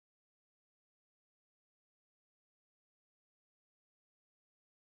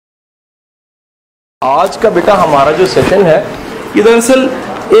आज का बेटा हमारा जो सेशन है ये दरअसल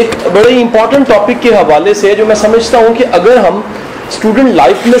एक बड़े इंपॉर्टेंट टॉपिक के हवाले से है, जो मैं समझता हूँ कि अगर हम स्टूडेंट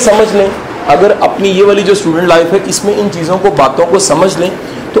लाइफ में समझ लें, अगर अपनी ये वाली जो स्टूडेंट लाइफ है इसमें इन चीज़ों को, बातों को समझ लें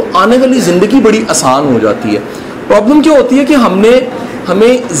तो आने वाली ज़िंदगी बड़ी आसान हो जाती है। प्रॉब्लम क्या होती है कि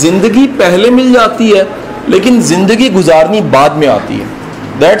हमें ज़िंदगी पहले मिल जाती है लेकिन ज़िंदगी गुजारनी बाद में आती है।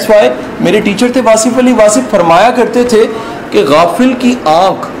 दैट्स वाई मेरे टीचर थे वासिफ अली, वासिफ फरमाया करते थे कि गाफिल की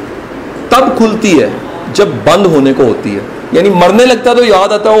आँख तब खुलती है जब बंद होने को होती है। यानी मरने लगता तो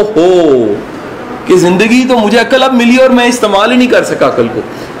याद आता हो कि जिंदगी तो मुझे अकल अब मिली और मैं इस्तेमाल ही नहीं कर सका अकल को।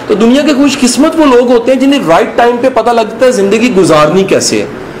 तो दुनिया के खुशकिस्मत वो लोग होते हैं जिन्हें राइट टाइम पे पता लगता है जिंदगी गुजारनी कैसे है,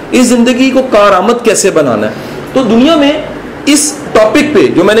 इस जिंदगी को कारआमद कैसे बनाना है। तो दुनिया में इस टॉपिक पे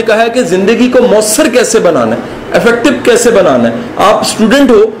जो मैंने कहा है कि जिंदगी को मौसर कैसे बनाना है, इफेक्टिव कैसे बनाना है। आप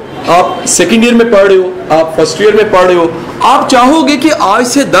स्टूडेंट हो, आप सेकेंड ईयर में पढ़ रहे हो, आप फर्स्ट ईयर में पढ़ रहे हो, आप चाहोगे कि आज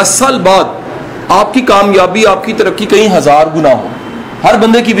से 10 साल बाद आपकी कामयाबी, आपकी तरक्की कहीं 1000 गुना हो। हर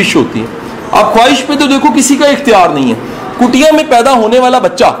बंदे की विश होती है। आप ख्वाहिश पे तो देखो किसी का इख्तियार नहीं है। कुटिया में पैदा होने वाला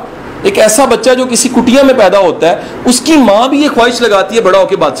बच्चा, एक ऐसा बच्चा जो किसी कुटिया में पैदा होता है, उसकी माँ भी ये ख्वाहिश लगाती है बड़ा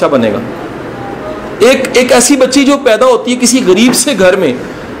होकर बादशाह बनेगा। एक ऐसी बच्ची जो पैदा होती है किसी गरीब से घर में,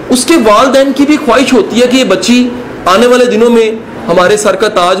 उसके वालिदैन की भी ख्वाहिश होती है कि ये बच्ची आने वाले दिनों में हमारे सर का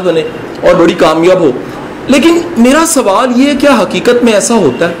ताज बने और बड़ी कामयाब हो। लेकिन मेरा सवाल ये है, क्या हकीकत में ऐसा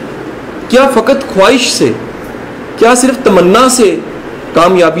होता है? क्या फ़कत ख्वाहिश से, क्या सिर्फ तमन्ना से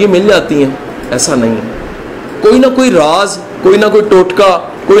कामयाबियाँ मिल जाती हैं? ऐसा नहीं है। कोई ना कोई राज, कोई ना कोई टोटका,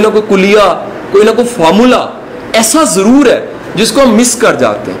 कोई ना कोई कुलिया, कोई ना कोई फार्मूला ऐसा ज़रूर है जिसको हम मिस कर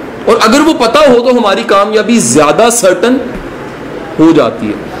जाते हैं, और अगर वो पता हो तो हमारी कामयाबी ज़्यादा सर्टन हो जाती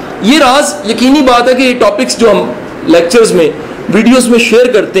है। ये राज, यकीनी बात है कि ये टॉपिक्स जो हम लेक्चर्स में, वीडियोस में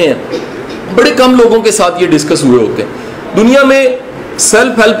शेयर करते हैं, बड़े कम लोगों के साथ ये डिस्कस हुए होते हैं। दुनिया में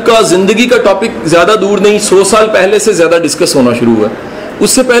सेल्फ हेल्प का, जिंदगी का टॉपिक ज़्यादा दूर नहीं, 100 साल पहले से ज़्यादा डिस्कस होना शुरू हुआ।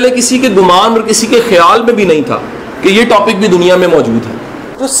 उससे पहले किसी के गुमान और किसी के ख्याल में भी नहीं था कि ये टॉपिक भी दुनिया में मौजूद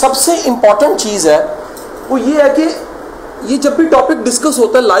है। जो सबसे इम्पॉर्टेंट चीज़ है वो ये है कि ये जब भी टॉपिक डिस्कस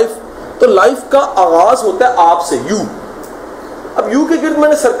होता है लाइफ, तो लाइफ का आगाज़ होता है आपसे, यू। अब यू के गिर्द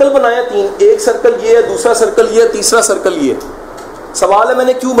मैंने सर्कल बनाया 3, एक सर्कल ये है, दूसरा सर्कल ये है, तीसरा सर्कल ये है। सवाल है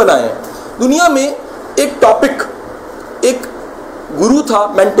मैंने क्यों बनाया है? दुनिया में एक टॉपिक, एक गुरु था,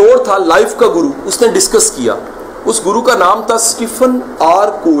 मेंटोर था, लाइफ का गुरु, उसने डिस्कस किया। उस गुरु का नाम था स्टीफन आर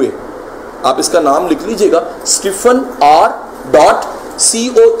कोवे। आप इसका नाम लिख लीजिएगा, Stephen R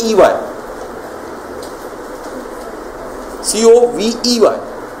 .COEY, COVEY,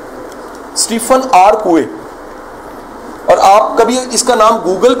 Stephen R Covey. और आप कभी इसका नाम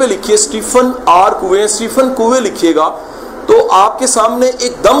गूगल पे लिखिए, Stephen R Covey, Stephen Covey लिखिएगा तो आपके सामने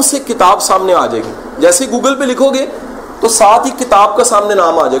एकदम से किताब सामने आ जाएगी। जैसे गूगल पे लिखोगे तो साथ ही किताब का सामने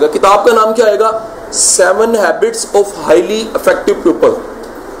नाम आ जाएगा। किताब का नाम क्या आएगा? 7 habits of highly effective people.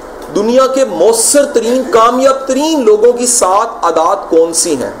 दुनिया के मौसर तरीन, कामयाब तरीन लोगों की 7 आदत कौन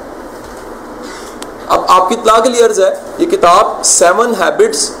सी हैं? अब आपकी इत्तला के लिए अर्ज है, ये किताब 7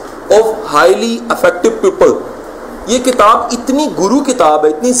 habits of highly effective people, ये किताब इतनी गुरु किताब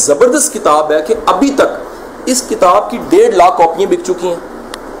है, इतनी जबरदस्त किताब है कि अभी तक इस किताब की 1.5 लाख कॉपियां बिक चुकी हैं।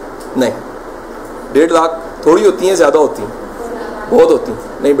 नहीं, 1.5 लाख थोड़ी होती हैं, ज्यादा होती हैं, बहुत होती हैं।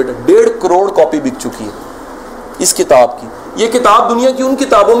 नहीं बेटा, 1.5 करोड़ कॉपी बिक चुकी है इस किताब की। ये किताब दुनिया की उन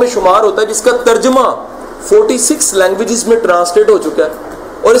किताबों में शुमार होता है जिसका तर्जमा 46 लैंग्वेजेस में ट्रांसलेट हो चुका है।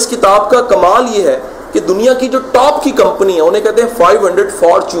 और इस किताब का कमाल ये है कि दुनिया की जो टॉप की कंपनी है, उन्हें कहते हैं 500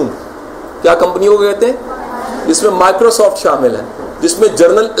 फॉर्च्यून। क्या कंपनियों को कहते हैं? जिसमें माइक्रोसॉफ्ट शामिल है, जिसमें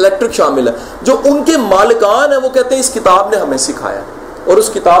जनरल इलेक्ट्रिक शामिल है, जो उनके मालिकान है, वो कहते हैं इस किताब ने हमें सिखाया। और उस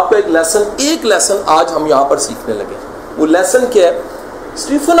किताब का एक लेसन आज हम यहाँ पर सीखने लगे। वो लेसन क्या है?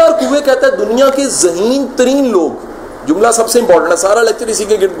 स्टीफन आर कोवे कहता है दुनिया के ज़हीन तरीन लोग, जुमला सबसे इंपॉर्टेंट है, सारा लेक्चर इसी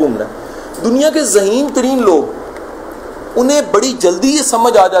के गिर्द घूमना है। दुनिया के ज़हीन तरीन लोग, उन्हें बड़ी जल्दी ये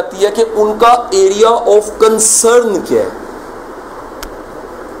समझ आ जाती है कि उनका एरिया ऑफ कंसर्न क्या है।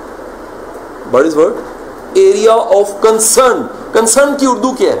 What is word? Area of concern. Concern की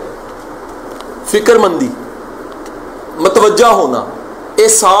उर्दू क्या है? फिक्रमंदी, मतवज्जा होना,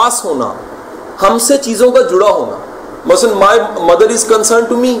 एहसास होना, हमसे चीजों का जुड़ा होना। मसलन my mother is concern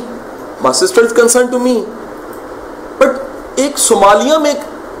to me, my sister is concern to me. But एक सोमालिया में एक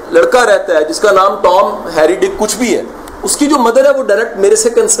लड़का रहता है जिसका नाम टॉम, हैरी, डिक कुछ भी है, उसकी जो मदर है वो डायरेक्ट मेरे से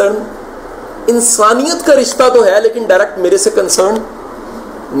कंसर्न। इंसानियत का रिश्ता तो है लेकिन डायरेक्ट मेरे से कंसर्न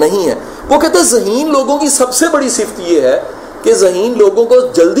नहीं है। वो कहते हैं ज़हीन लोगों की सबसे बड़ी सिफ्त ये है कि ज़हीन लोगों को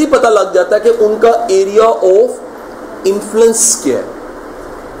जल्दी पता लग जाता है कि उनका एरिया ऑफ इन्फ्लुएंस क्या है,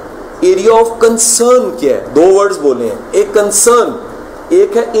 एरिया ऑफ कंसर्न क्या है। 2 वर्ड्स बोले हैं, एक कंसर्न,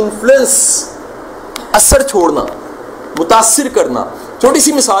 एक है इन्फ्लुएंस। असर छोड़ना, मुतासिर करना। छोटी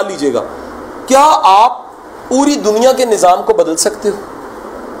सी मिसाल लीजिएगा, क्या आप पूरी दुनिया के निजाम को बदल सकते हो?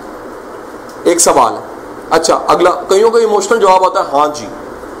 एक सवाल है। अच्छा, अगला, कईयों का इमोशनल जवाब आता है हाँ जी।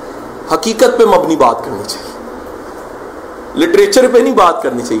 हकीकत पे मबनी बात करनी चाहिए, लिटरेचर पे नहीं बात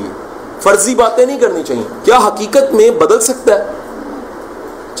करनी चाहिए, फर्जी बातें नहीं करनी चाहिए। क्या हकीकत में बदल सकता है?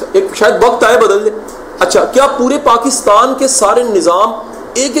 अच्छा, एक शायद वक्त आए बदल दे। अच्छा, क्या पूरे पाकिस्तान के सारे निजाम,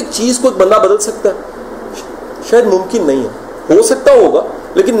 एक एक चीज को एक बंदा बदल सकता है? शायद मुमकिन नहीं है। हो सकता होगा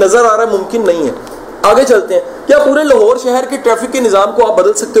लेकिन नजर आ रहा है मुमकिन नहीं है। आगे चलते हैं। क्या पूरे लाहौर शहर के ट्रैफिक के निजाम को आप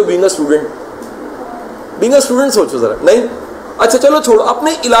बदल सकते हो being a student? Being a student सोचो जरा। नहीं। अच्छा चलो छोड़ो,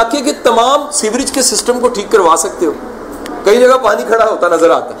 अपने इलाके के तमाम सीवरेज के सिस्टम को ठीक करवा सकते हो? कई जगह पानी खड़ा होता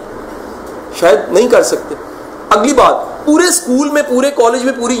नजर आता है, शायद नहीं कर सकते। अगली बात, पूरे स्कूल में, पूरे कॉलेज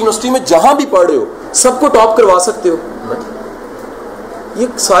में, पूरी यूनिवर्सिटी में जहां भी पढ़ रहे हो सबको टॉप करवा सकते हो? ये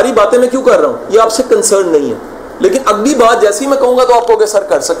सारी बातें मैं क्यों कर रहा हूं? ये आपसे कंसर्न नहीं है। लेकिन अगली बात जैसे ही मैं कहूंगा तो आप कहोगे सर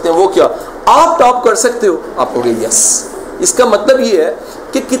कर सकते हैं। वो क्या? आप टॉप कर सकते हो? आप कहोगे यस। इसका मतलब ये है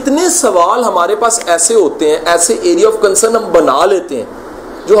कि कितने सवाल हमारे पास ऐसे होते हैं, ऐसे एरिया ऑफ कंसर्न हम बना लेते हैं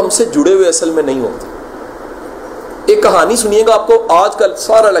जो हमसे जुड़े हुए असल में नहीं होते। एक कहानी सुनिएगा, आपको आजकल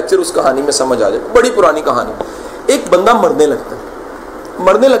सारा लेक्चर उस कहानी में समझ आ जाएगा। बड़ी पुरानी कहानी। एक बंदा मरने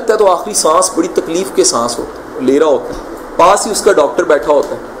लगता है तो आखिरी सांस बड़ी तकलीफ के सांस ले रहा होता है। पास ही उसका डॉक्टर बैठा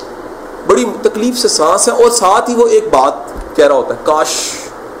होता है, बड़ी तकलीफ से सांस है, और साथ ही वो एक बात कह रहा होता है, काश,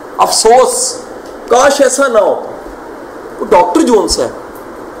 अफसोस, काश ऐसा ना हो। वो डॉक्टर जो उनसे है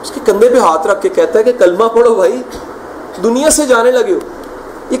उसके कंधे पे हाथ रख के कहता है कि कलमा पढ़ो भाई, दुनिया से जाने लगे हो,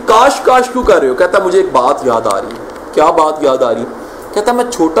 ये काश काश क्यों कर रहे हो? कहता मुझे एक बात याद आ रही है। क्या बात याद आ रही है? कहता मैं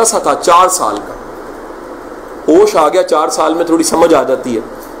छोटा सा था, 4 साल का, होश आ गया 4 साल में, थोड़ी समझ आ जाती है।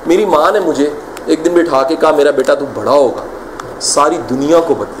 मेरी माँ ने मुझे एक दिन बिठा के कहा, मेरा बेटा तू बड़ा होगा सारी दुनिया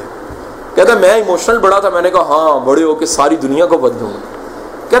को बदले। कहता मैं इमोशनल बड़ा था, मैंने कहा हाँ बड़े हो के सारी दुनिया को बदलूंगा।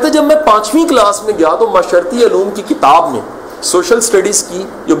 कहता जब मैं 5वीं क्लास में गया तो माशरती उलूम की किताब में, सोशल स्टडीज की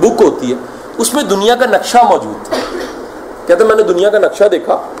जो बुक होती है, उसमें दुनिया का नक्शा मौजूद था। कहता मैंने दुनिया का नक्शा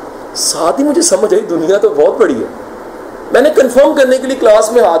देखा, साथ ही मुझे समझ आई दुनिया तो बहुत बड़ी है। मैंने कंफर्म करने के लिए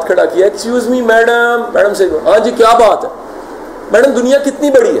क्लास में हाथ खड़ा किया, एक्सक्यूज मी मैडम। मैडम से हाँ जी क्या बात है? मैडम दुनिया कितनी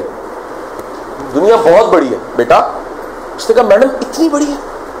बड़ी है? दुनिया बहुत बड़ी है बेटा। उसने कहा मैडम इतनी बड़ी है?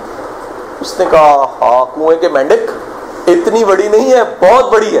 उसने कहा हाँ, कुएं के मेंढक इतनी बड़ी नहीं है,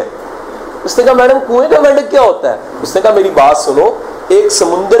 बहुत बड़ी है। उसने कहा मैडम कुएं का मेंढक क्या होता है? उसने कहा मेरी बात सुनो, एक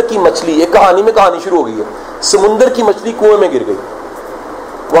समुंदर की मछली, एक कहानी में कहानी शुरू हो गई है। समुंदर की मछली कुएं में गिर गई,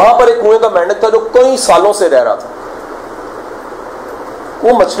 वहां पर एक कुएं का मेंढक था जो कई सालों से रह रहा था।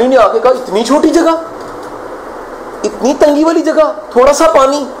 वो मछली ने आके कहा इतनी छोटी जगह, इतनी तंगी वाली जगह, थोड़ा सा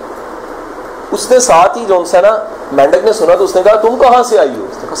पानी। उसने साथ ही जो ना मेंढक ने सुना तो उसने कहा तुम कहां से आई हो?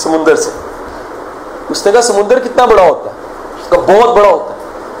 उसने कहा समुंदर से। उसने कहा समुंदर कितना बड़ा होता है? उसका बहुत बड़ा होता है।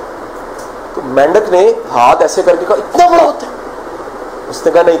 तो मेंढक ने हाथ ऐसे करके कहा इतना बड़ा होता है?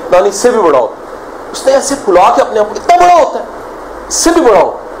 उसने कहा नहीं इतना नहीं, इससे भी बड़ा होता है। उसने ऐसे फुला के अपने आप, इतना बड़ा होता है? इससे भी बड़ा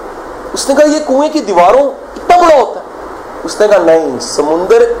होता है। उसने कहा ये कुएं की दीवारों इतना बड़ा होता है? उसने कहा नहीं,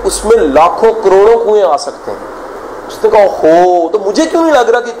 समुंदर, उसमें लाखों करोड़ों कुएं आ सकते हैं। उसने कहा हो, तो मुझे क्यों नहीं लग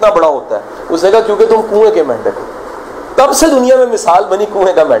रहा कि इतना बड़ा होता है? उसने कहा क्योंकि तुम कुएं के मेंढक हो। तब से दुनिया में मिसाल बनी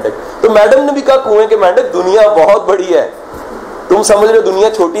कुएं का मेंढक। तो मैडम ने भी कहा कुएं के मेंढक दुनिया बहुत बड़ी है, तुम समझ रहे हो दुनिया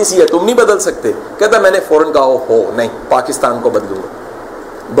छोटी सी है, तुम नहीं बदल सकते। कहता मैंने फौरन कहा हो नहीं, पाकिस्तान को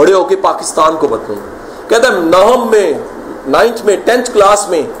बदलूंगा, बड़े होके पाकिस्तान को बदलूंगा। कहता नवम में, 9th में, 10th क्लास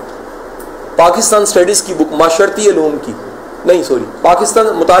में पाकिस्तान स्टडीज की बुक, माशरती उलूम की, नहीं सॉरी,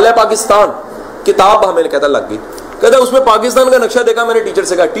 पाकिस्तान, मुतालिया पाकिस्तान किताब हमें कहता लग गई। कहता उसमें पाकिस्तान का नक्शा देखा, मैंने टीचर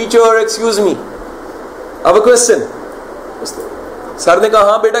से कहा टीचर एक्सक्यूज मी, अब क्वेश्चन। सर ने कहा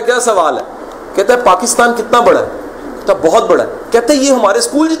हाँ बेटा क्या सवाल है? कहता है पाकिस्तान कितना बड़ा है? कहता बहुत बड़ा है। कहता है ये हमारे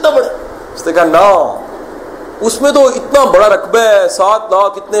स्कूल जितना बड़ा है? उसने कहा ना, उसमें तो इतना बड़ा रकबा है, 7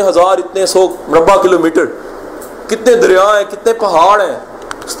 लाख इतने हजार इतने 100 मरबा किलोमीटर, कितने दरिया हैं, कितने पहाड़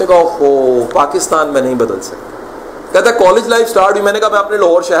हैं। उसने कहा हो, पाकिस्तान में नहीं बदल सकता। कहता कॉलेज लाइफ स्टार्ट हुई, मैंने कहा मैं अपने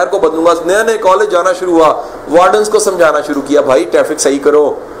लाहौर शहर को बदलूंगा। नया नया कॉलेज जाना शुरू हुआ, वार्डन्स को समझाना शुरू किया भाई ट्रैफिक सही करो,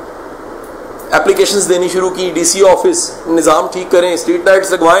 एप्लीकेशंस देनी शुरू की, डीसी ऑफिस निज़ाम ठीक करें, स्ट्रीट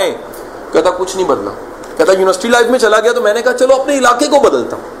लाइट्स लगवाएं। कहता कुछ नहीं बदला। कहता यूनिवर्सिटी लाइफ में चला गया तो मैंने कहा चलो अपने इलाके को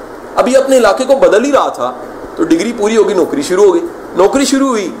बदलता हूँ। अभी अपने इलाके को बदल ही रहा था तो डिग्री पूरी होगी, नौकरी शुरू हो गई। नौकरी शुरू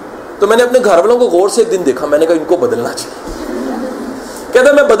हुई तो मैंने अपने घर वालों को गौर से एक दिन देखा, मैंने कहा इनको बदलना चाहिए।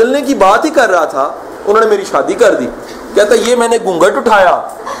 कहता मैं बदलने की बात ही कर रहा था, उन्होंने मेरी शादी कर दी। कहता ये मैंने घूंघट उठाया,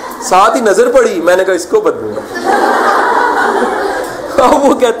 साथ ही नजर पड़ी, मैंने कहा इसको बदलूंगा। अब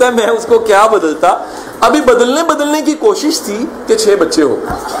वो कहता है मैं उसको क्या बदलता, अभी बदलने की कोशिश थी कि 6 बच्चे हो।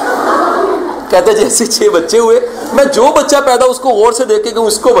 कहता जैसे 6 बच्चे हुए, मैं जो बच्चा पैदा उसको गौर से देख के कहूं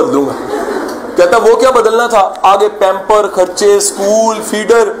इसको बदलूंगा। कहता वो क्या बदलना था, आगे पैम्पर, खर्चे, स्कूल,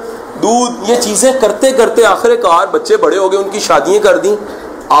 फीडर, दूध, ये चीजें करते करते आखिरकार बच्चे बड़े हो गए, उनकी शादियां कर दी।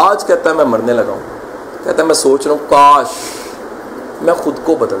 आज कहता है मैं मरने लगा हूं, कहता है मैं सोच रहा हूं काश मैं खुद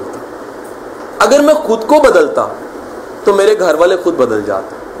को बदलता। अगर मैं खुद को बदलता तो मेरे घर वाले खुद बदल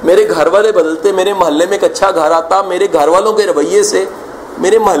जाते, मेरे घर वाले बदलते, मेरे मोहल्ले में एक अच्छा घर आता, मेरे घर वालों के रवैये से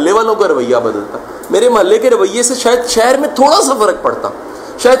मेरे मोहल्ले वालों का रवैया बदलता, मेरे मोहल्ले के रवैये से शायद शहर में थोड़ा सा फर्क पड़ता,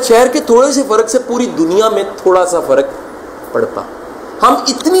 शायद शहर के थोड़े से फर्क से पूरी दुनिया में थोड़ा सा फर्क पड़ता। हम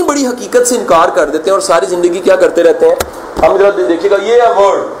इतनी बड़ी हकीकत से इनकार कर देते हैं और सारी जिंदगी क्या करते रहते हैं। हम जरा देखिएगा, ये है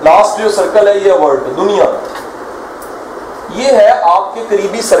वर्ल्ड, लास्ट जो सर्कल है ये वर्ल्ड, दुनिया। ये है आपके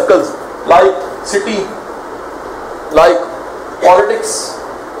करीबी circles, like city, like politics,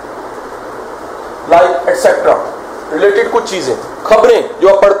 like etcetera, related कुछ चीजें, खबरें जो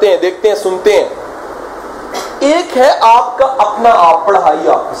आप पढ़ते हैं, देखते हैं, सुनते हैं। एक है आपका अपना आप, पढ़ाई,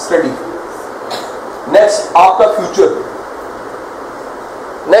 आप स्टडी, नेक्स्ट आपका फ्यूचर,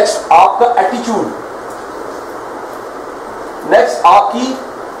 नेक्स्ट आपका एटीट्यूड, नेक्स्ट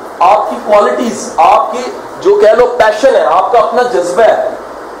आपकी क्वालिटीज, आपकी जो कह लो पैशन है, आपका अपना जज्बा है,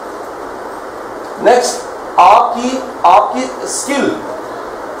 नेक्स्ट आपकी स्किल,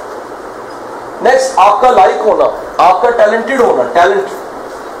 नेक्स्ट आपका लाइक होना, आपका टैलेंटेड होना, टैलेंट।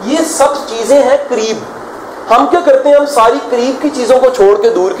 ये सब चीजें हैं करीब। हम क्या करते हैं, हम सारी करीब की चीजों को छोड़ के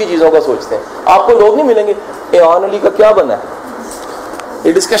दूर की चीजों का सोचते हैं। आपको लोग नहीं मिलेंगे, एवान अली का क्या बना है,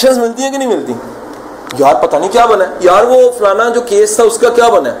 ये डिस्कशंस मिलती है कि नहीं मिलती, यार पता नहीं क्या बना है, यार वो फलाना जो केस था उसका क्या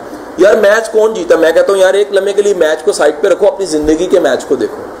बना है, यार मैच कौन जीता। मैं कहता हूं यार एक लम्हे के लिए मैच को साइड पे रखो, अपनी जिंदगी के मैच को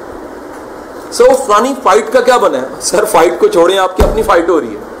देखो। सो फलानी फाइट का क्या बना है, सर फाइट को छोड़ें, आपकी अपनी फाइट हो रही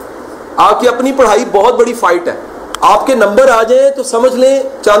है, आपकी अपनी पढ़ाई बहुत बड़ी फाइट है। आपके नंबर आ जाए तो समझ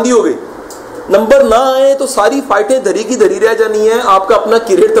लें चांदी हो गई, नंबर ना आए तो सारी फाइटें धरी की धरी रह जानी है, आपका अपना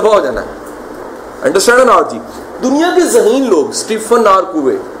करियर तबाह हो जाना है। अंडरस्टैंड ना जी। दुनिया के ज़हीन लोग, स्टीफन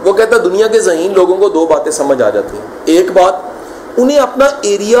आरकुवे, वो कहता है दुनिया के ज़हीन लोगों को 2 बातें समझ आ जाती हैं। एक बात, उन्हें अपना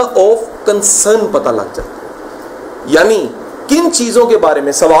एरिया ऑफ कंसर्न पता लग जाता है, यानी किन चीजों के बारे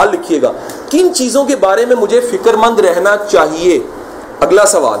में, सवाल लिखिएगा, किन चीजों के बारे में मुझे फिक्रमंद रहना चाहिए। अगला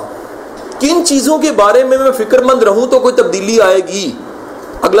सवाल, किन चीजों के बारे में मैं फिक्रमंद रहूं तो कोई तब्दीली आएगी।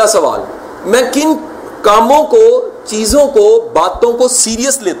 अगला सवाल, मैं किन कामों को, चीजों को, बातों को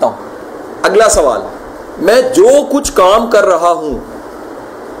सीरियस लेता हूं। अगला सवाल, मैं जो कुछ काम कर रहा हूं,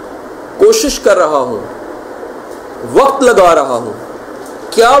 कोशिश कर रहा हूं, वक्त लगा रहा हूं,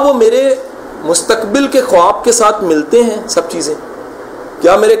 क्या वो मेरे मुस्तकबिल के ख्वाब के साथ मिलते हैं। सब चीजें,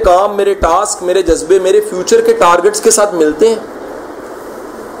 क्या मेरे काम, मेरे टास्क, मेरे जज्बे, मेरे फ्यूचर के टारगेट्स के साथ मिलते हैं।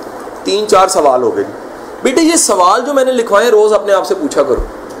 3-4 सवाल हो गए बेटे। ये सवाल जो मैंने लिखवाए रोज अपने आप से पूछा करो।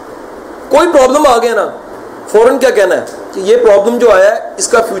 कोई प्रॉब्लम आ गया ना, फौरन क्या कहना है कि ये प्रॉब्लम जो आया है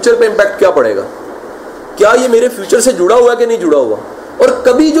इसका फ्यूचर पे इंपैक्ट क्या पड़ेगा, क्या ये मेरे फ्यूचर से जुड़ा हुआ है कि नहीं जुड़ा हुआ। और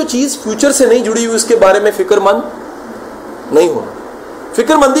कभी जो चीज फ्यूचर से नहीं जुड़ी हुई उसके बारे में फिक्रमंद नहीं होना।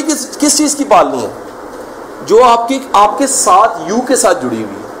 फिक्रमंदी किस चीज की पालनी है, जो आपके साथ, यू के साथ जुड़ी हुई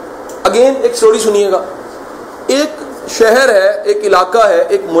है। अगेन एक स्टोरी सुनिएगा। एक शहर है, एक इलाका है,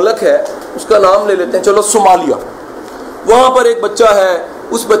 एक मुल्क है, उसका नाम ले लेते हैं चलो सोमालिया। वहां पर एक बच्चा है,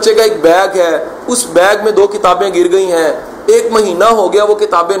 उस बच्चे का एक बैग है, उस बैग में 2 किताबें गिर गई हैं, 1 महीना हो गया वो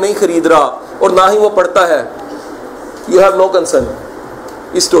किताबें नहीं खरीद रहा और ना ही वो पढ़ता है। यू हैव नो कंसर्न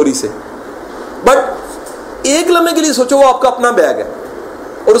इस स्टोरी से। बट एक लम्हे के लिए सोचो, वो आपका अपना बैग है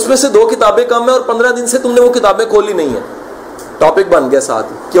और उसमें से 2 किताबें कम है और 15 दिन से तुमने वो किताबें खोली नहीं है। टॉपिक बन गया साथ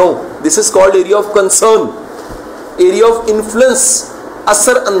ही। क्यों? This is called area of concern, area of influence.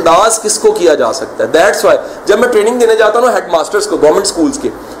 असर अंदाज किसको किया जा सकता है। दैट्स वाई जब मैं ट्रेनिंग देने जाता हूँ हेड मास्टर्स को, गवर्नमेंट स्कूल्स के,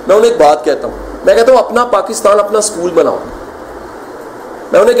 मैं उन्हें एक बात कहता हूँ, मैं कहता हूँ अपना पाकिस्तान, अपना स्कूल बनाओ।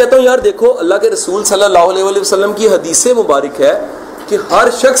 मैं उन्हें कहता हूँ यार देखो, अल्लाह के रसूल सल्लल्लाहु अलैहि वसल्लम की हदीस मुबारक है कि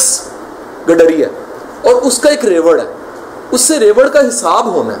हर शख्स गडरी है और उसका एक रेवड़ है, उससे रेवड़ का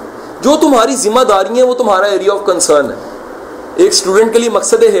हिसाब होना है। जो तुम्हारी जिम्मेदारी है वो तुम्हारा एरिया ऑफ कंसर्न है। एक स्टूडेंट के लिए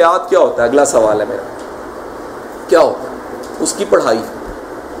मकसद हयात क्या होता है, अगला सवाल है मेरा, क्या होता है? उसकी पढ़ाई।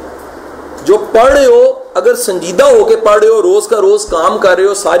 जो पढ़ रहे हो, अगर संजीदा होके पढ़ रहे हो, रोज का रोज काम कर रहे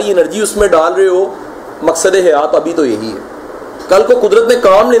हो, सारी एनर्जी उसमें डाल रहे हो, मकसद हयात अभी तो यही है। कल को कुदरत ने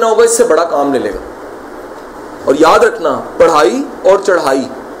काम लेना होगा, इससे बड़ा काम ले लेगा। और याद रखना, पढ़ाई और चढ़ाई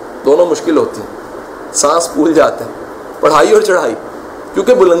दोनों मुश्किल होती हैं, सांस फूल जाता है। पढ़ाई और चढ़ाई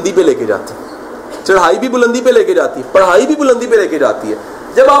क्योंकि बुलंदी पे लेके जाती है, चढ़ाई भी बुलंदी पे लेके जाती है, पढ़ाई भी बुलंदी पे लेके जाती है।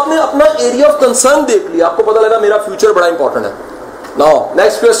 जब आपने अपना एरिया ऑफ कंसर्न देख लिया, आपको पता लगा मेरा फ्यूचर बड़ा इंपॉर्टेंट है। Now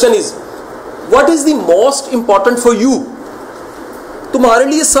next question is, what is the most important for you. तुम्हारे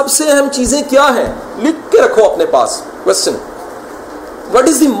लिए सबसे अहम चीजें क्या हैं, लिख के रखो अपने पास। Question, what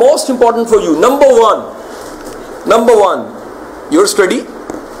is the most important for you? Number one your study,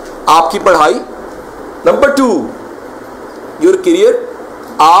 आपकी पढ़ाई। नंबर 2 योर करियर,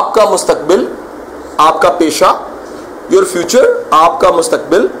 आपका मुस्तकबिल, आपका पेशा, योर फ्यूचर, आपका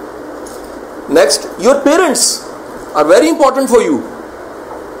मुस्तकबिल। Next, your parents are very important for you.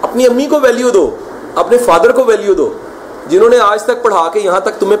 अपनी अम्मी को वैल्यू दो, अपने फादर को वैल्यू दो, जिन्होंने आज तक पढ़ा के यहां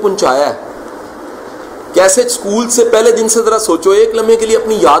तक तुम्हें पहुंचाया है। कैसे स्कूल से पहले दिन से जरा सोचो, एक लम्हे के लिए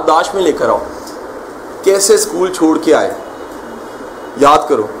अपनी याददाश्त में लेकर आओ, कैसे स्कूल छोड़ के आए, याद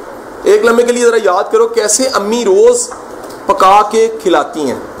करो। एक लम्हे के लिए जरा याद करो कैसे अम्मी रोज पका के खिलाती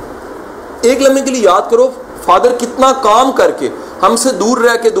हैं। एक लम्हे के लिए याद करो फादर कितना काम करके हमसे दूर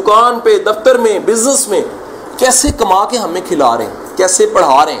रह के दुकान पे, दफ्तर में, बिजनेस में कैसे कमा के हमें खिला रहे हैं, कैसे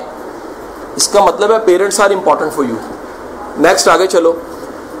पढ़ा रहे हैं। इसका मतलब है parents are important for you. Next आगे चलो,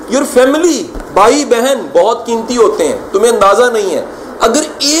 योर फैमिली, भाई बहन बहुत कीमती होते हैं, तुम्हें अंदाजा नहीं है। अगर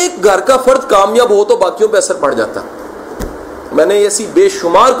एक घर का फर्द कामयाब हो तो बाकियों पे असर पड़ जाता है। मैंने ऐसी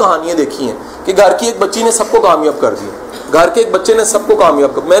बेशुमार कहानियां देखी हैं कि घर की एक बच्ची ने सबको कामयाब कर दिया, घर के एक बच्चे ने सबको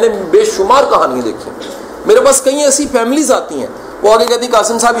कामयाब कर। मैंने बेशुमार कहानियां देखी हैं। मेरे पास कई ऐसी फैमिलीज आती हैं, वो आगे कहती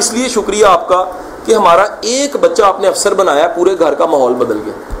कासिम साहब इसलिए शुक्रिया आपका कि हमारा एक बच्चा आपने अफसर बनाया, पूरे घर का माहौल बदल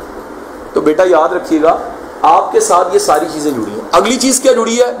गया। तो बेटा याद रखिएगा, आपके साथ ये सारी चीजें जुड़ी हैं। अगली चीज क्या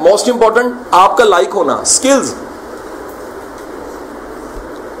जुड़ी है, मोस्ट इंपॉर्टेंट, आपका लाइक होना, स्किल्स,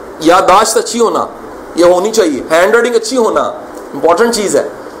 याददाश्त अच्छी होना, ये होनी चाहिए। हैंड राइटिंग अच्छी होना इंपॉर्टेंट चीज है।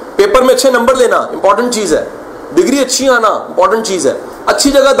 पेपर में अच्छे नंबर लेना इंपॉर्टेंट चीज है। डिग्री अच्छी आना इंपॉर्टेंट चीज है।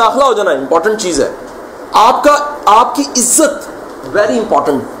 अच्छी जगह दाखिला हो जाना इंपॉर्टेंट चीज है। आपकी इज्जत वेरी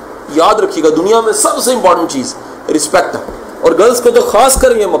इंपॉर्टेंट, याद रखिएगा। दुनिया में सबसे इंपॉर्टेंट चीज रिस्पेक्ट है, और गर्ल्स को तो खास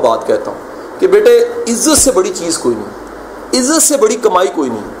कर ये मैं बात कहता हूं कि बेटे इज्जत से बड़ी चीज कोई नहीं, इज्जत से बड़ी कमाई कोई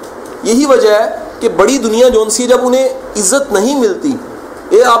नहीं। यही वजह है कि बड़ी दुनिया जोन सी, जब उन्हें इज्जत नहीं मिलती,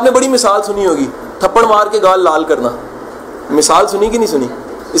 ये आपने बड़ी मिसाल सुनी होगी, थप्पड़ मार के गाल लाल करना। मिसाल सुनी कि नहीं सुनी?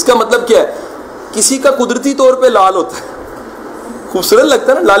 इसका मतलब क्या है, किसी का कुदरती तौर पे लाल होता है, खूबसूरत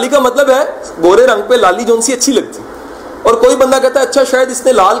लगता है ना। लाली का मतलब है गोरे रंग पे लाली जोन सी अच्छी लगती, और कोई बंदा कहता है अच्छा शायद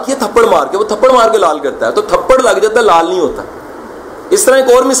इसने लाल किया थप्पड़ मार के, वो थप्पड़ मार के लाल करता है, तो थप्पड़ लग जाता है, लाल नहीं होता। इस तरह एक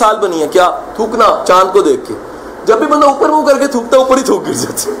और मिसाल बनी है, क्या? थूकना चांद को देख के। जब भी बंदा ऊपर मुंह करके थूकता है, ऊपर ही थूक गिर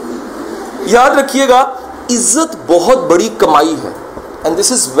जाता है। याद रखिएगा, इज्जत बहुत बड़ी कमाई है, and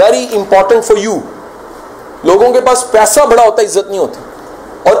this is very important for you. लोगों के पास पैसा बड़ा होता है, इज्जत नहीं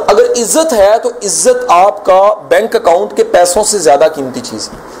होती। और अगर इज्जत है तो इज्जत आपका बैंक अकाउंट के पैसों से ज्यादा कीमती चीज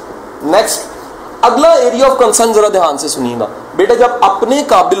है। नेक्स्ट, अगला एरिया ऑफ कंसर्न जरा ध्यान से सुनिएगा बेटा। जब अपने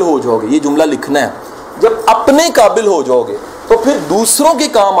काबिल हो जाओगे, ये जुमला लिखना है, जब अपने काबिल हो जाओगे तो फिर दूसरों के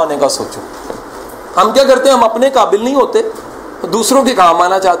काम आने का सोचो। हम क्या करते हैं, हम अपने काबिल नहीं होते तो दूसरों के काम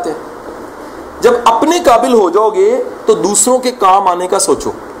आना चाहते हैं। जब अपने काबिल हो जाओगे तो दूसरों के काम आने का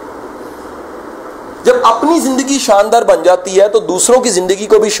सोचो। जब अपनी जिंदगी शानदार बन जाती है तो दूसरों की जिंदगी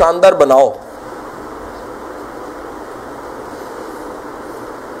को भी शानदार बनाओ।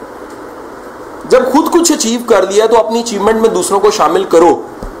 जब खुद कुछ अचीव कर लिया तो अपनी अचीवमेंट में दूसरों को शामिल करो।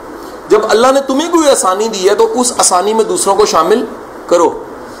 जब अल्लाह ने तुम्हें कोई आसानी दी है तो उस आसानी में दूसरों को शामिल करो।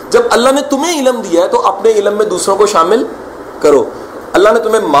 जब अल्लाह ने तुम्हें इल्म दिया है तो अपने इल्म में दूसरों को शामिल करो। अल्लाह ने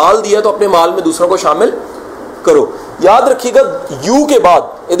तुम्हें माल दिया है तो अपने माल में दूसरों को शामिल करो। याद रखिएगा, यू के बाद,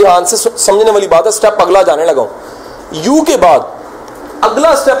 ये ध्यान से समझने वाली बात है, स्टेप अगला जाने लगा हूं। यू के बाद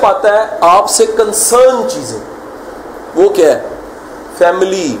अगला स्टेप आता है आपसे कंसर्न चीजें। वो क्या है?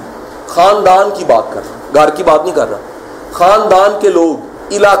 फैमिली, खानदान की बात कर रहा हूं, घर की बात नहीं कर रहा। खानदान के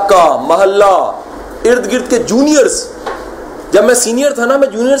लोग, इलाका, मोहल्ला, इर्द गिर्द के जूनियर्स। जब मैं सीनियर था ना,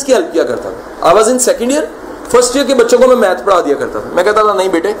 मैं जूनियर्स की हेल्प किया करता था। I was in second year, first year के बच्चों को मैं मैथ पढ़ा दिया करता था। मैं कहता था नहीं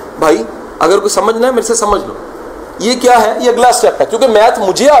बेटे भाई, अगर कुछ समझना है मेरे से समझ लो। ये क्या है? ये अगला स्टेप है। क्योंकि मैथ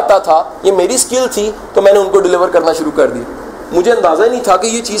मुझे आता था, ये मेरी स्किल थी, तो मैंने उनको डिलीवर करना शुरू कर दिया। मुझे अंदाजा ही नहीं था कि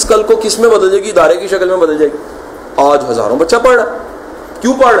ये चीज कल को किस में बदल जाएगी, इदारे की शक्ल में बदल जाएगी। आज हजारों बच्चा पढ़ रहा है।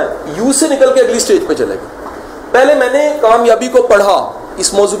 क्यों पढ़ रहा है? यू से निकल के अगली स्टेज पे चलेगा। पहले मैंने कामयाबी को पढ़ा,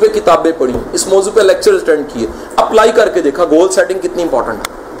 इस मौजू पे किताबें पढ़ी, इस मौजू पे लेक्चर अटेंड किए, अप्लाई करके देखा गोल सेटिंग कितनी इंपॉर्टेंट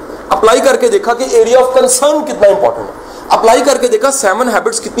है, अप्लाई करके देखा कि एरिया ऑफ कंसर्न कितना इंपॉर्टेंट है, अप्लाई करके देखा 7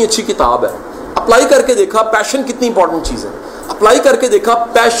 हैबिट्स कितनी अच्छी किताब है, अप्लाई करके देखा पैशन कितनी इंपॉर्टेंट चीज है, अप्लाई करके देखा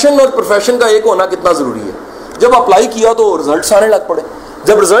पैशन और प्रोफेशन का एक होना कितना जरूरी है। जब अप्लाई किया तो रिजल्ट्स आने लग पड़े।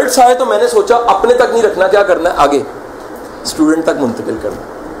 जब रिजल्ट्स आए तो मैंने सोचा अपने तक नहीं रखना, क्या करना है, आगे स्टूडेंट तक मुंतकिल करना।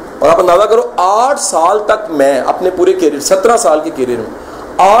 और आप अंदाजा करो, 8 साल तक मैं अपने पूरे कैरियर, 17 साल के कैरियर में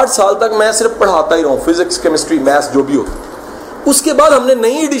 8 साल तक मैं सिर्फ पढ़ाता ही रहा हूँ, फिजिक्स, केमिस्ट्री, मैथ्स, जो भी हो। उसके बाद हमने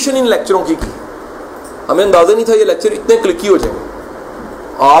नई एडिशन इन लेक्चरों की। हमें अंदाजा नहीं था ये लेक्चर इतने क्लिकी हो जाएंगे।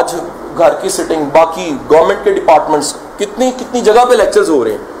 आज घर की सिटिंग, बाकी गवर्नमेंट के डिपार्टमेंट्स, कितनी कितनी जगह पे लेक्चर्स हो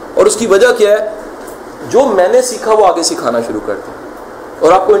रहे हैं। और उसकी वजह क्या है? जो मैंने सीखा वो आगे सिखाना शुरू कर दिया।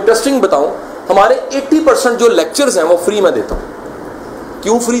 और आपको इंटरेस्टिंग बताऊं, हमारे 80% जो लेक्चर्स हैं वो फ्री में देता हूं।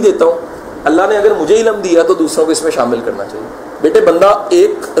 क्यों फ्री देता हूं? अल्लाह ने अगर मुझे इल्म दिया तो दूसरों को इसमें शामिल करना चाहिए। बेटे, बंदा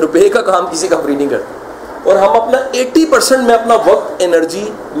 1 रुपए का काम किसी का फ्री नहीं करता। और हम अपना 80% में अपना वक्त, एनर्जी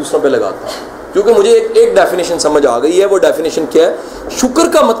दूसरों पे लगाता हूं। क्योंकि मुझे एक डेफिनेशन समझ आ गई है। वो डेफिनेशन क्या है? शुक्र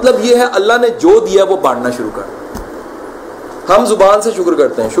का मतलब ये है अल्लाह ने जो दिया वो बांटना शुरू कर। हम जुबान से शुक्र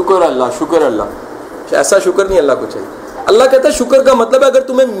करते हैं, शुक्र अल्लाह, शुक्र अल्लाह। ऐसा शुक्र नहीं अल्लाह को चाहिए। अल्लाह कहता है शुक्र का मतलब है अगर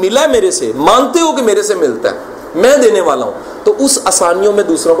तुम्हें मिला मेरे से, मानते हो कि मेरे से मिलता है, मैं देने वाला हूं, तो उस आसानियों में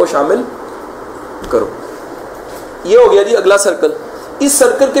दूसरों को शामिल करो। ये हो गया जी अगला सर्कल। इस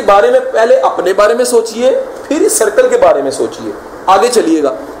सर्कल के बारे में पहले अपने बारे में सोचिए, फिर इस सर्कल के बारे में सोचिए, आगे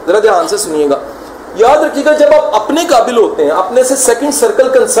चलिएगा। जरा ध्यान से सुनिएगा, याद रखिएगा, जब आप अपने काबिल होते हैं, अपने से सेकंड सर्कल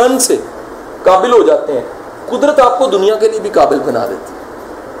कंसर्न से काबिल हो जाते हैं, कुदरत आपको दुनिया के लिए भी काबिल बना देती है।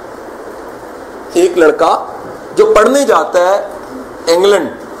 एक लड़का जो पढ़ने जाता है इंग्लैंड,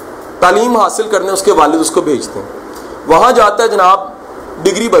 तालीम हासिल करने, उसके वालिद उसको भेजते हैं, वहां जाता है जनाब,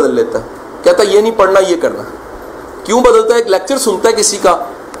 डिग्री बदल लेता है, कहता है ये नहीं पढ़ना ये करना। क्यों बदलता है? एक लेक्चर सुनता है किसी का,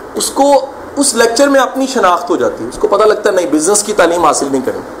 उसको उस लेक्चर में अपनी शनाख्त हो जाती है, उसको पता लगता है नहीं बिजनेस की तालीम हासिल नहीं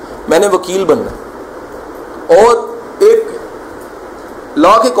करनी, मैंने वकील बनना है। और एक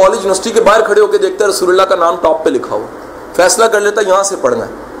लॉ के कॉलेज यूनिवर्सिटी के बाहर खड़े होकर देखता है रसूलुल्लाह का नाम टॉप पे लिखा हुआ, फैसला कर लेता है यहां से पढ़ना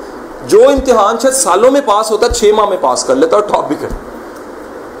है। जो इम्तिहान शायद सालों में पास होता है 6 माह में पास कर लेता है और टॉप भी कर।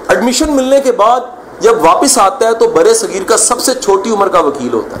 एडमिशन मिलने के बाद जब वापस आता है तो बड़े सगीर का सबसे छोटी उम्र का वकील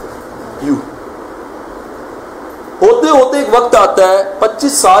होता है। यू होते होते एक वक्त आता है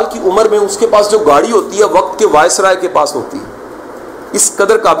 25 साल की उम्र में उसके पास जो गाड़ी होती है वक्त के वायसराय के पास होती है, इस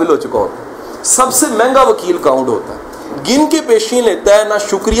कदर काबिल हो चुका होता है। सबसे महंगा वकील काउंट होता है, गिन के पेशी लेता है, ना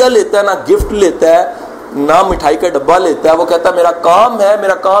शुक्रिया लेता है, ना गिफ्ट लेता है, ना मिठाई का डब्बा लेता है। वो कहता है मेरा काम है,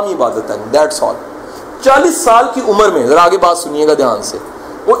 मेरा काम इबादत है, दैट्स ऑल। 40 साल की उम्र में, जरा आगे बात सुनिएगा ध्यान से,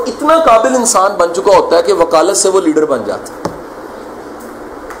 वो इतना काबिल इंसान बन चुका होता है कि वकालत से वो लीडर बन जाता है।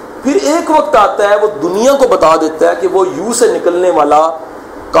 फिर एक वक्त आता है वो दुनिया को बता देता है कि वो यू से निकलने वाला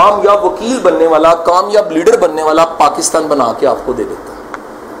कामयाब वकील बनने वाला, कामयाब लीडर बनने वाला पाकिस्तान बना के आपको दे देता है।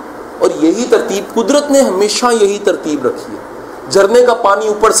 और यही तरतीब कुदरत ने हमेशा यही तरतीब रखी है। झरने का पानी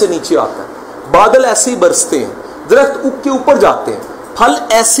ऊपर से नीचे आता है, बादल ऐसे ही बरसते हैं, दरख्त उग के ऊपर जाते हैं, फल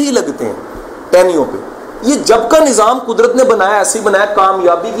ऐसे ही लगते हैं टहनियों पे। ये जब का निजाम कुदरत ने बनाया ऐसे ही बनाया,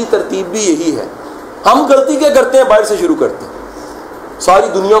 कामयाबी की तरतीब भी यही है। हम गलती क्या करते हैं? बाहर से शुरू करते हैं, सारी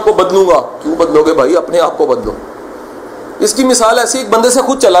दुनिया को बदलूंगा। क्यों बदलोगे भाई? अपने आप को बदलो। इसकी मिसाल ऐसी, एक बंदे से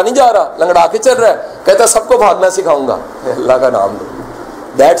खुद चला नहीं जा रहा, लंगड़ा के चल रहा है, कहता सबको भागना सिखाऊंगा। अल्लाह का नाम दो।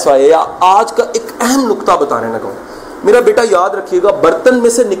 दैट्स व्हाई आज का एक अहम नुक्ता बताने लगा हूं। मेरा बेटा याद रखिएगा, बर्तन में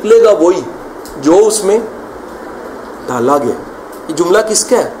से निकलेगा वही जो उसमें डाला गया। ये जुमला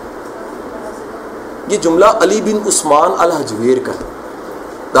किसका है? ये जुमला अली बिन उस्मान अल हजवेर का है,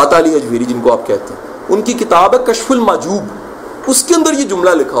 दाता अली हजवेरी जिनको आप कहते हैं। उनकी किताब है कश्फुल माजूब, उसके अंदर ये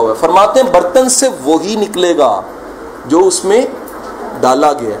जुमला लिखा हुआ है। फरमाते हैं बर्तन से वही निकलेगा जो उसमें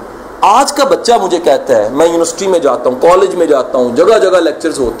डाला गया है। आज का बच्चा मुझे कहता है, मैं यूनिवर्सिटी में जाता हूँ, कॉलेज में जाता हूँ, जगह जगह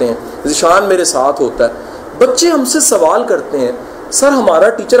लेक्चर्स होते हैं, जिशान मेरे साथ होता है, बच्चे हमसे सवाल करते हैं, सर हमारा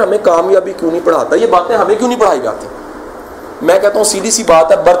टीचर हमें कामयाबी क्यों नहीं पढ़ाता, ये बातें हमें क्यों नहीं पढ़ाई जाती। मैं कहता हूँ सीधी सी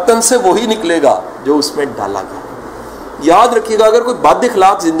बात है, बर्तन से वही निकलेगा जो उसमें डाला गया। याद रखिएगा, अगर कोई बद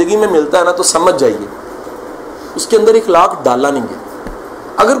इखलाक जिंदगी में मिलता है ना तो समझ जाइए उसके अंदर इखलाक डाला नहीं गया।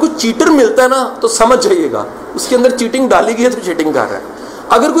 अगर कोई चीटर मिलता है ना तो समझ जाइएगा उसके अंदर चीटिंग डाली गई है तो चीटिंग कर रहा है।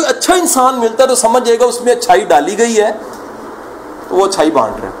 अगर कोई अच्छा इंसान मिलता है तो समझ जाइएगा उसमें अच्छाई डाली गई है तो वो अच्छाई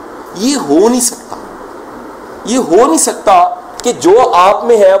बांट रहा है। ये हो नहीं सकता, ये हो नहीं सकता कि जो आप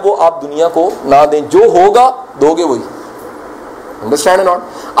में है वो आप दुनिया को ना दें, जो होगा दोगे वही। Understand not?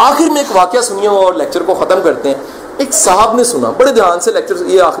 आखिर में एक वाकया सुनिए और लेक्चर को खत्म करते हैं। एक साहब ने सुना, बड़े ध्यान से लेक्चर,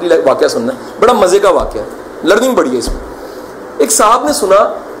 ये आखिरी वाकया सुनना, बड़ा मजे का वाकया है, लर्निंग बड़ी है इसमें। एक साहब ने सुना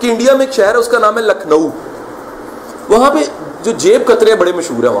कि इंडिया में एक शहर है, उसका नाम है लखनऊ। वहां पे जो जेब कतरे बड़े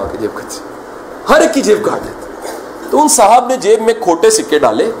मशहूर है, वहां के जेब कतरे हर एक की जेब काट लेते। तो उन साहब ने जेब में खोटे सिक्के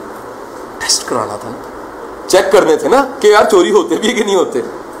डाले, टेस्ट कराना था ना, चेक करने थे ना कि यार चोरी होते भी कि नहीं होते।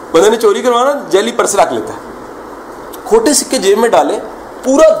 बंदे ने चोरी करवाना, जेली पर्स रख लेता है, खोटे सिक्के जेब में डाले,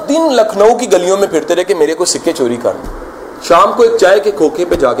 पूरा दिन लखनऊ की गलियों में फिरते रहे कि मेरे को सिक्के चोरी करने। शाम को एक चाय के खोखे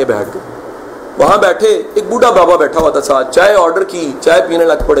पे जाके बैठ गए। वहां बैठे एक बूढ़ा बाबा बैठा हुआ था साथ, चाय ऑर्डर की, चाय पीने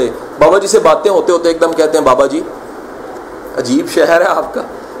लग पड़े। बाबा जी से बातें होते होते एकदम कहते हैं, बाबा जी अजीब शहर है आपका,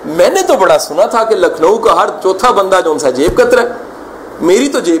 मैंने तो बड़ा सुना था कि लखनऊ का हर चौथा बंदा जो सा जेब कतरा है, मेरी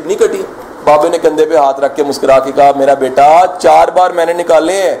तो जेब नहीं कटी। बाबे ने कंधे पे हाथ रख के मुस्कुरा के कहा, मेरा बेटा 4 बार मैंने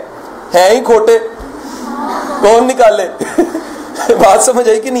निकाले हैं ही खोटे, कौन निकाले? बात समझ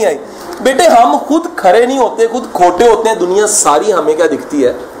आई कि नहीं आई? बेटे हम खुद खरे नहीं होते, खुद खोटे होते हैं। दुनिया सारी हमें क्या दिखती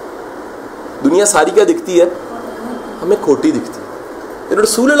है? दुनिया सारी क्या दिखती है? हमें खोटी दिखती है।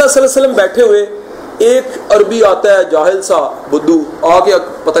 रसूल सल्लल्लाहु अलैहि वसल्लम बैठे हुए, एक अरबी आता है जाहिल सा बुद्धू, आके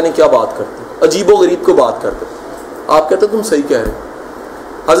पता नहीं क्या बात करते, अजीबो गरीब को बात करते। आप कहते तुम सही कह रहे हो।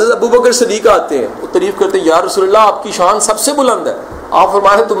 हज़रत अबू बकर सिद्दीक़ आते हैं, वो तारीफ करते हैं, या रसूलल्लाह आपकी शान सबसे बुलंद है। आप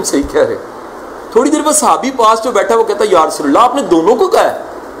फरमाते तुम सही कह रहे हो। थोड़ी देर बाद सहाबी पास जो बैठा वो कहता है, या रसूलल्लाह आपने दोनों को कहा है,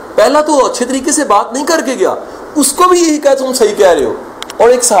 पहला तो अच्छे तरीके से बात नहीं करके गया, उसको भी यही कहा तुम सही कह रहे हो,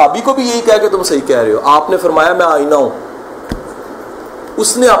 और एक सहाबी को भी यही कहा कि तुम सही कह रहे हो। आपने फरमाया मैं आईना हूं,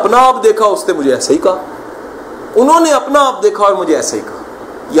 उसने अपना आप देखा, उसने मुझे ऐसे ही कहा, उन्होंने अपना आप देखा और मुझे ऐसे ही कहा।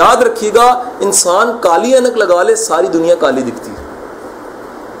 याद रखिएगा, इंसान काली ऐनक लगा ले सारी दुनिया काली दिखती है।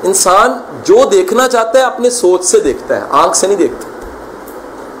 इंसान जो देखना चाहता है अपने सोच से देखता है, आंख से नहीं देखता।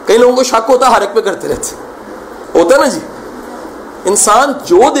 कई लोगों को शक होता है, हर एक पे करते रहते, होता है ना जी। इंसान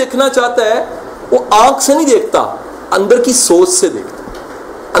जो देखना चाहता है वो आंख से नहीं देखता, अंदर की सोच से देखता है,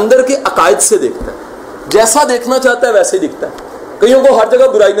 अंदर के अकायद से देखता है। जैसा देखना चाहता है वैसे ही दिखता है। कईयों को हर जगह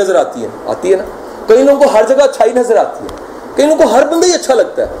बुराई नजर आती है ना, कई लोगों को हर जगह अच्छाई नजर आती है, कई लोगों को हर बंदा ही अच्छा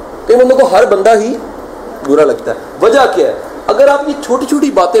लगता है, कई बंदों को हर बंदा ही बुरा लगता है। वजह क्या है? अगर आप ये छोटी छोटी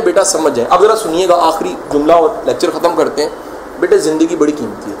बातें बेटा समझ जाएं। अब जरा सुनिएगा, आखिरी जुमला और लेक्चर खत्म करते हैं। बेटे जिंदगी बड़ी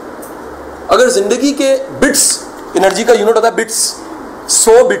कीमती है। अगर जिंदगी के बिट्स, एनर्जी का यूनिट होता है बिट्स,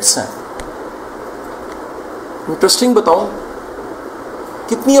 100 बिट्स हैं। इंटरेस्टिंग बताऊं,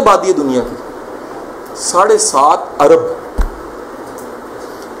 कितनी आबादी है दुनिया की? 7.5 अरब।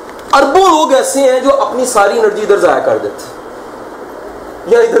 अरबों लोग ऐसे हैं जो अपनी सारी एनर्जी इधर जाया कर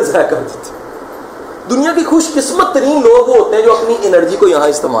देते या इधर जाया कर देते। दुनिया की खुशकिस्मत तरीन लोग होते हैं जो अपनी एनर्जी को यहां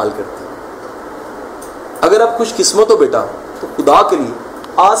इस्तेमाल करते हैं। अगर आप खुशकिस्मत हो बेटा, तो खुदा के लिए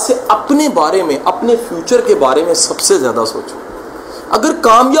आज से अपने बारे में, अपने फ्यूचर के बारे में सबसे ज्यादा सोचो। अगर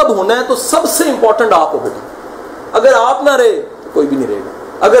कामयाब होना है तो सबसे इंपॉर्टेंट आप हो बेटा। अगर आप ना रहे तो कोई भी नहीं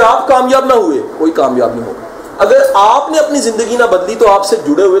रहेगा। अगर आप कामयाब ना हुए, कोई कामयाब नहीं होगा। अगर आपने अपनी जिंदगी ना बदली तो आपसे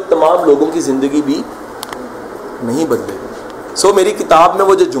जुड़े हुए तमाम लोगों की जिंदगी भी नहीं बदलेगी। सो मेरी किताब में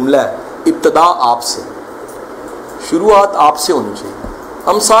वो जो जुमला है, इब्तदा आपसे, शुरुआत आपसे होनी चाहिए।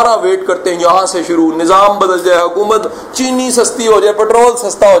 हम सारा वेट करते हैं यहाँ से शुरू, निज़ाम बदल जाए, हुकूमत, चीनी सस्ती हो जाए, पेट्रोल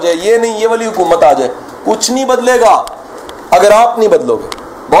सस्ता हो जाए, ये नहीं ये वाली हुकूमत आ जाए। कुछ नहीं बदलेगा अगर आप नहीं बदलोगे।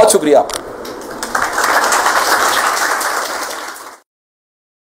 बहुत शुक्रिया।